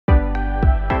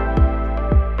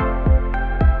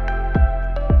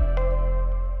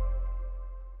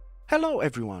Hello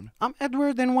everyone, I'm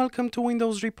Edward and welcome to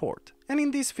Windows Report. And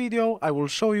in this video I will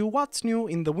show you what's new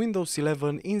in the Windows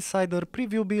 11 Insider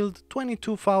Preview Build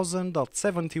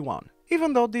 22000.71.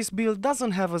 Even though this build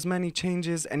doesn't have as many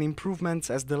changes and improvements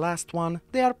as the last one,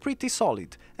 they are pretty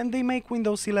solid and they make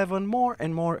Windows 11 more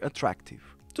and more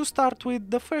attractive. To start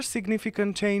with, the first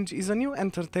significant change is a new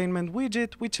entertainment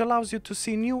widget which allows you to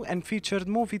see new and featured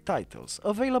movie titles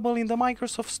available in the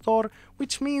Microsoft Store,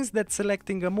 which means that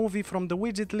selecting a movie from the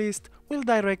widget list will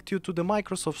direct you to the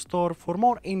Microsoft Store for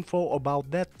more info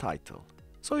about that title.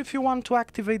 So if you want to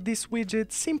activate this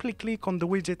widget, simply click on the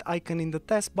widget icon in the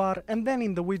taskbar and then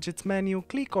in the widgets menu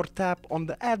click or tap on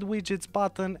the Add Widgets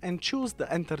button and choose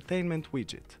the entertainment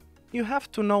widget. You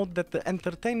have to note that the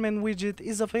entertainment widget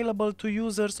is available to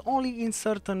users only in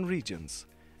certain regions.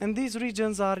 And these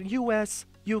regions are US,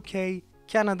 UK,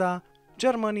 Canada,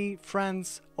 Germany,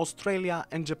 France, Australia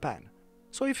and Japan.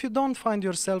 So if you don't find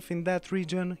yourself in that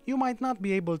region, you might not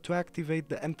be able to activate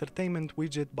the entertainment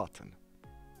widget button.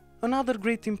 Another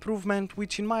great improvement,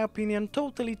 which in my opinion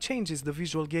totally changes the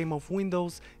visual game of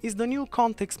Windows, is the new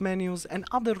context menus and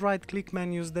other right-click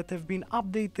menus that have been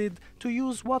updated to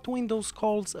use what Windows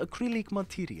calls acrylic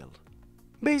material.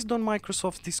 Based on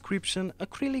Microsoft's description,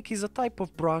 acrylic is a type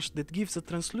of brush that gives a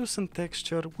translucent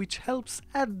texture which helps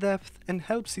add depth and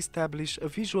helps establish a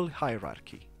visual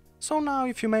hierarchy. So now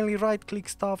if you mainly right-click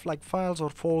stuff like files or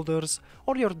folders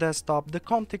or your desktop, the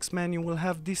context menu will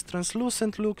have this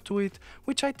translucent look to it,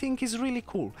 which I think is really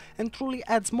cool and truly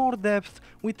adds more depth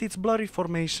with its blurry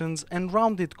formations and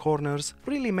rounded corners,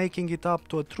 really making it up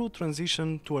to a true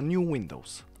transition to a new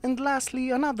Windows. And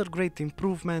lastly, another great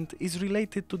improvement is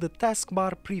related to the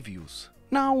taskbar previews.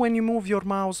 Now when you move your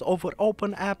mouse over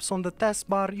open apps on the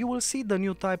taskbar, you will see the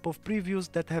new type of previews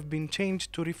that have been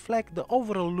changed to reflect the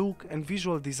overall look and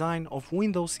visual design of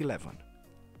Windows 11.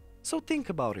 So think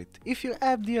about it, if you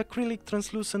add the acrylic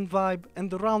translucent vibe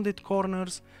and the rounded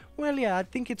corners, well yeah, I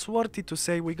think it's worth it to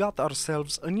say we got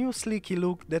ourselves a new sleeky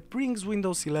look that brings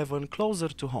Windows 11 closer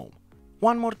to home.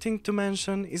 One more thing to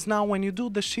mention is now when you do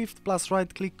the Shift plus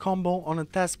right click combo on a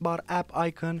taskbar app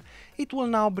icon, it will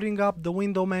now bring up the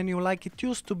window menu like it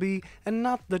used to be and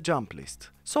not the jump list.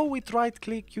 So with right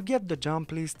click you get the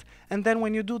jump list, and then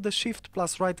when you do the Shift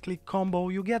plus right click combo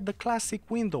you get the classic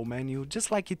window menu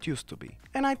just like it used to be.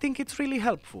 And I think it's really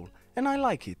helpful. And I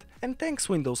like it, and thanks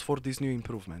Windows for these new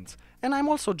improvements. And I'm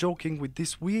also joking with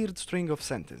this weird string of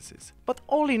sentences. But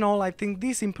all in all, I think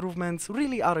these improvements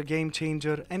really are a game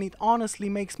changer, and it honestly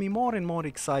makes me more and more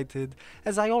excited,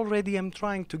 as I already am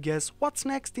trying to guess what's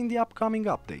next in the upcoming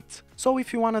updates. So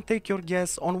if you wanna take your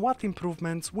guess on what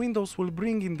improvements Windows will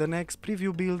bring in the next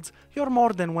preview builds, you're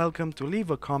more than welcome to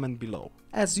leave a comment below.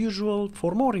 As usual,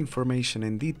 for more information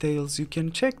and details, you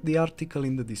can check the article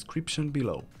in the description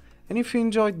below. And if you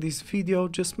enjoyed this video,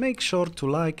 just make sure to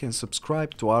like and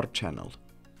subscribe to our channel.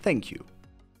 Thank you.